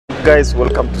up guys,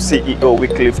 welcome to CEO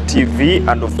Weekly TV,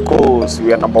 and of course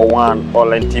we are #1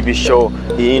 online TV show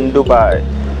in Dubai.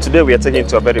 Today we are taking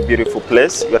to a very beautiful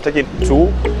place. We are taking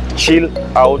to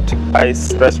Chillout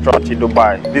Ice Restaurant in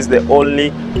Dubai. This is the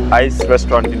only ice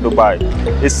restaurant in Dubai.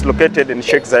 It's located in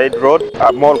Sheikh Zaheed Road,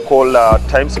 a mall called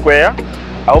Times Square.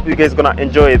 I hope you guys gonna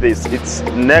enjoy this. It's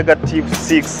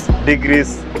 -6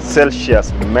 degrees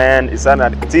Celsius, man.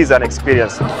 It is an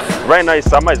experience. Right now it's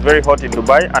summer, it's very hot in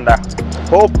Dubai, and I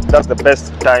hope that's the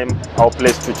best time or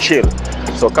place to chill.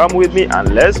 So come with me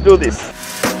and let's do this.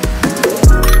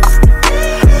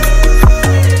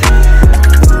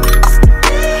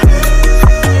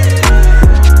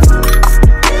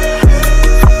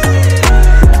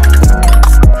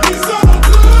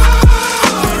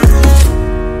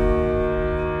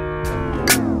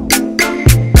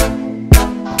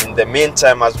 In the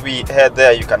meantime, as we head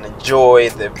there, you can enjoy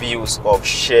the views of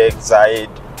Sheikh Zaheed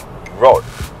Road.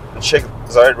 Sheikh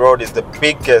Zaheed Road is the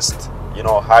biggest,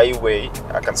 highway,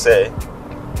 I can say,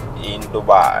 in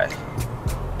Dubai.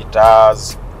 It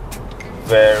has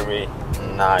very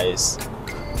nice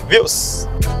views.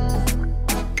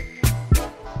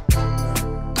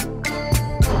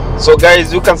 So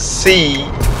guys, you can see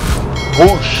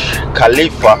Burj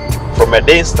Khalifa from a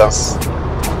distance.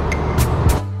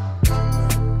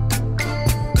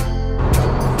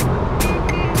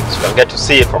 You can get to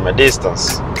see it from a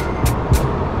distance.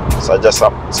 So just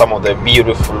some of the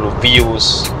beautiful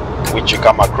views which you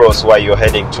come across while you're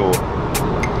heading to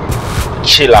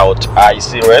Chillout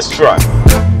Ice Restaurant.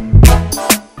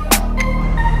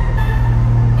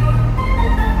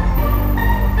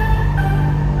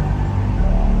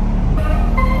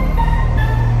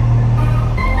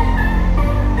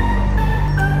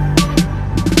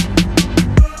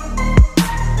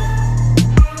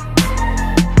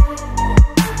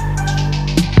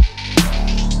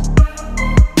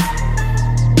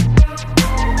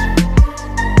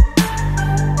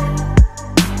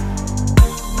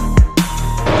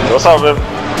 What's up, babe?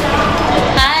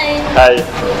 Hi. Hi.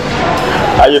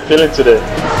 How are you feeling today?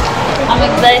 I'm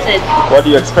excited. What do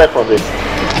you expect from this?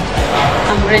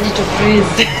 I'm ready to freeze.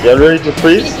 You're ready to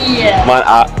freeze? Yeah. Man,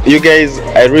 you guys,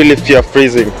 I really fear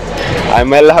freezing. I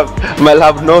might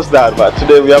have known that, but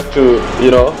today we have to,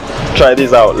 try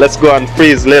this out. Let's go and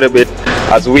freeze a little bit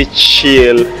as we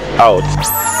chill out.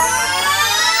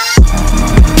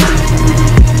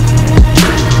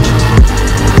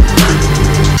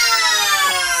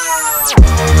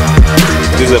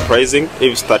 This is the pricing.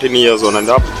 If it's 13 years on and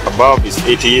above, is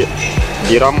 80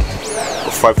 dirham.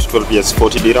 5 to 12 years,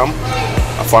 40 dirham.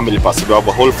 A family pass. If you have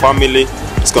a whole family,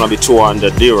 it's gonna be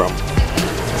 200 dirham.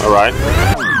 All right.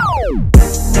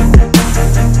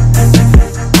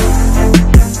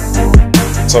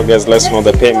 So guys, let's know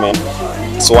the payment.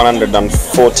 It's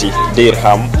 140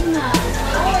 dirham.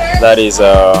 That is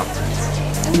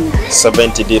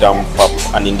 70 dirham per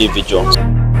an individual.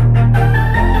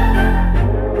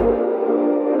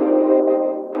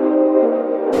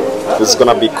 It's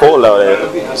gonna be cold out there,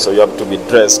 so you have to be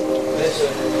dressed,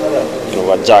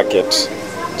 a jacket,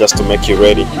 just to make you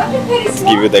ready. To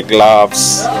give you the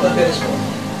gloves,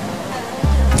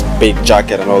 big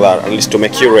jacket and all that, at least to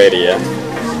make you ready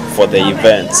for the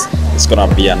event. It's gonna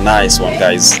be a nice one,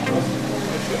 guys.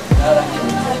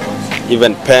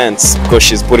 Even pants, because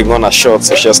she's putting on a short,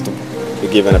 so she has to be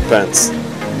given a pants.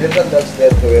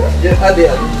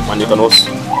 And you can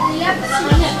also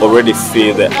already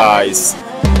feel the ice.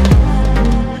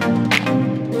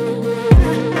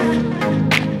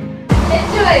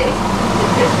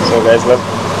 So guys,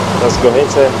 let's go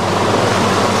inside.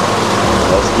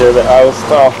 Let's get the house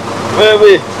stuff.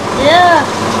 Baby! Yeah.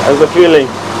 How's the feeling?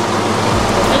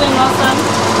 Feeling awesome.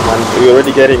 Man, we're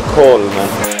already getting cold, man.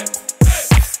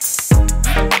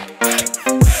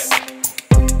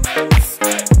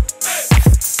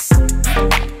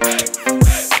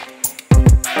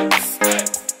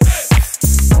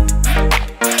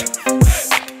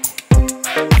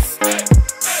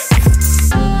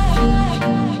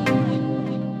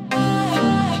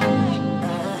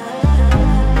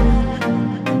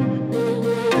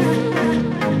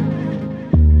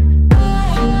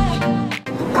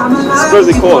 It's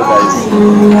crazy cold, guys.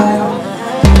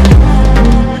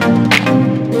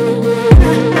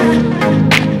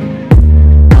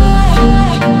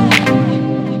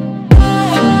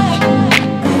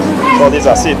 So these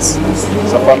are seats.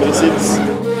 These are family seats.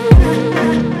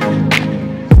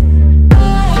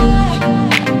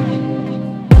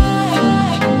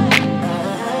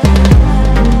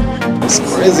 It's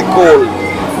crazy cold.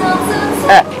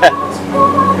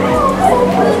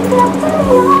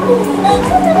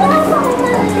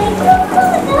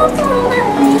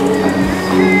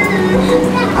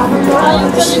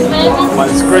 Man,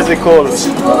 it's crazy cold. It's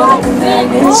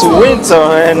winter,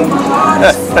 man.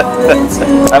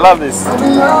 I love this.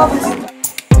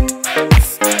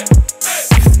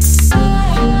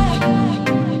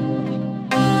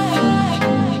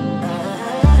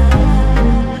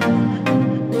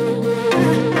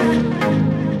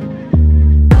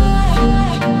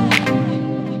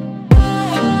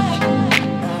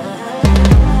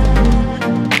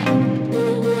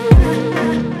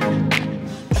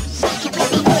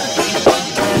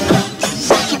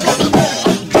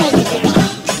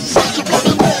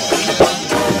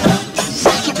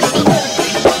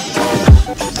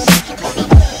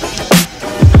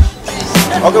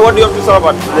 Okay, what do you have to serve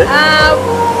at today?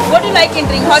 What do you like in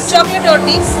drink? Hot chocolate or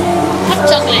tea? Hot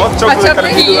chocolate. Hot chocolate.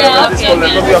 chocolate? Can you do Yeah, this okay, cold?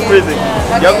 okay. Because we are freezing.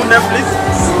 Your good name, please?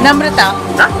 Namrata.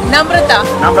 Huh? Namrata.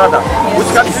 Namrata.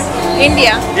 Which country?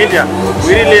 India. India.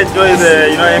 We really enjoy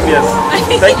the ambience.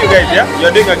 Thank you guys. Yeah,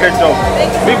 you're doing a great job.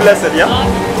 Be blessed. Yeah.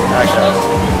 Okay.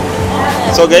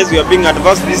 So guys, we are being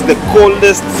advanced. This is the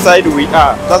coldest side we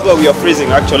are. That's why we are freezing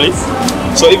actually.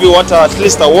 So if you want at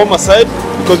least a warmer side,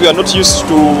 because we are not used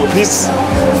to this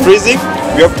freezing,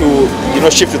 we have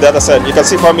to shift to the other side. You can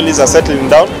see families are settling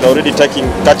down. They're already catching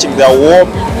their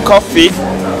warm coffee.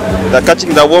 They're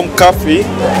catching the warm coffee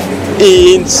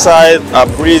inside a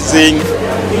breezing,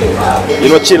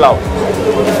 chill out.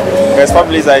 Guys,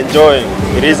 families are enjoying.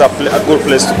 It is a good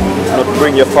place to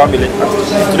bring your family.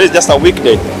 Today is just a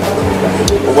weekday.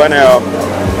 When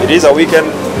it is a weekend,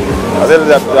 there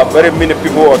are very many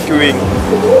people who are queuing,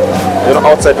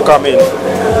 outside to come in.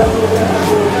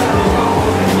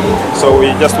 So we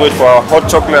just wait for our hot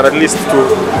chocolate at least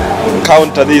to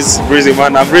counter this breezing,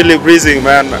 man. I'm really breezing,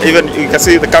 man. Even you can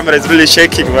see the camera is really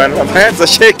shaking, man. My hands are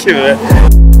shaking, man.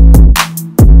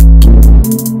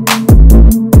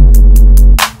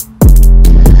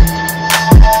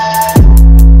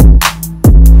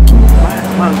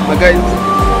 My guys,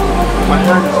 my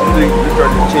hand is really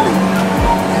literally chilling.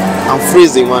 I'm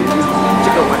freezing, man.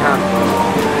 Check out my hand.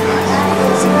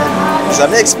 It's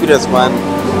an experience, man.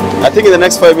 I think in the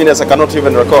next 5 minutes I cannot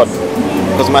even record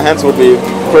because my hands will be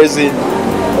crazy.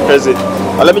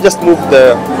 Let me just move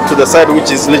to the side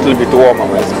which is a little bit warmer,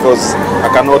 man, because I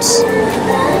cannot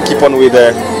keep on with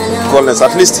the coldness.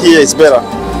 At least here is better.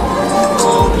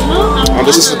 And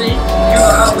this is,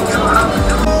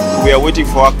 we are waiting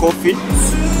for our coffee.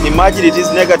 Imagine it is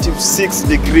 -6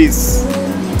 degrees.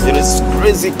 It is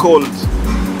crazy cold.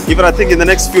 Even I think in the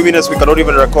next few minutes we cannot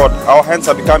even record. Our hands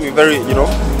are becoming very,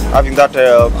 having that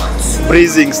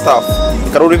breathing stuff.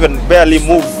 You cannot even barely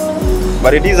move.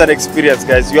 But it is an experience,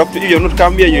 guys. You have to, if you have not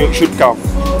come here, you should come.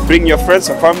 Bring your friends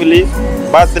or family,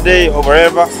 birthday or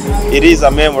wherever. It is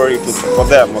a memory for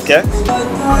them, okay?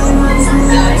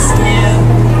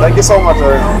 Thank you so much.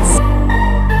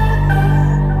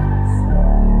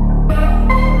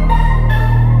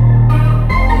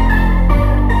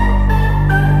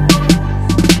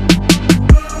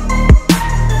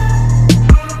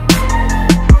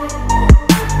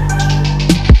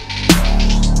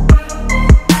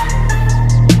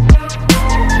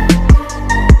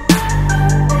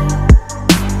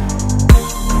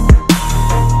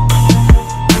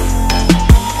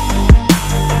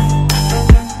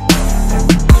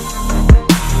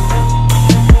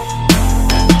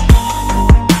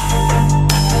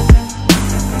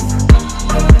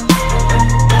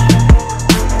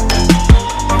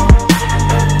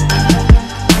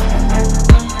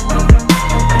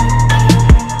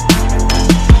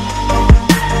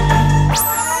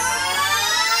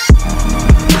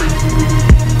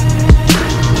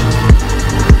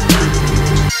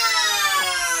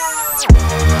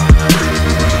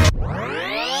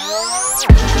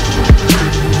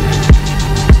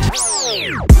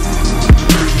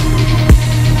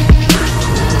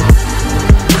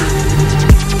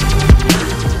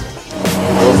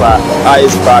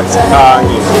 Ice bags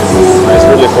hanging. It's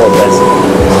really cold, guys.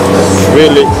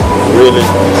 Really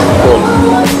cold.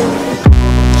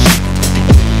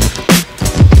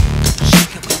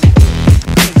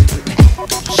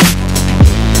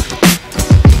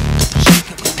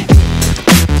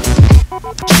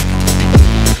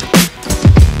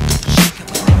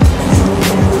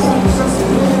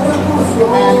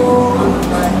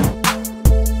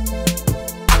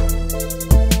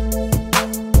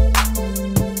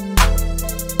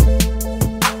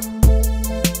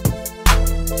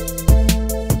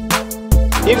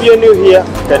 If you're new here,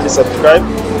 kindly subscribe,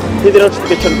 hit the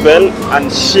notification bell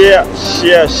and share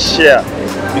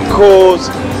because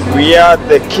we are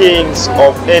the kings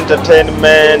of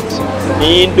entertainment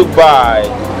in Dubai.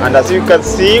 And as you can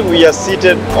see, we are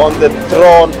seated on the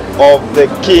throne of the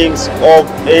kings of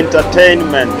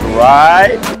entertainment,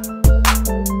 right?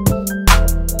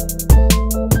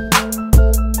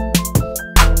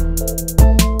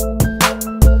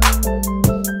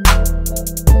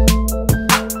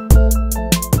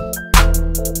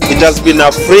 It has been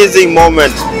a freezing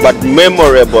moment, but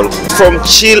memorable. From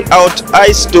Chillout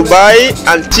Ice Dubai,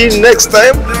 until next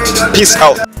time, peace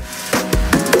out.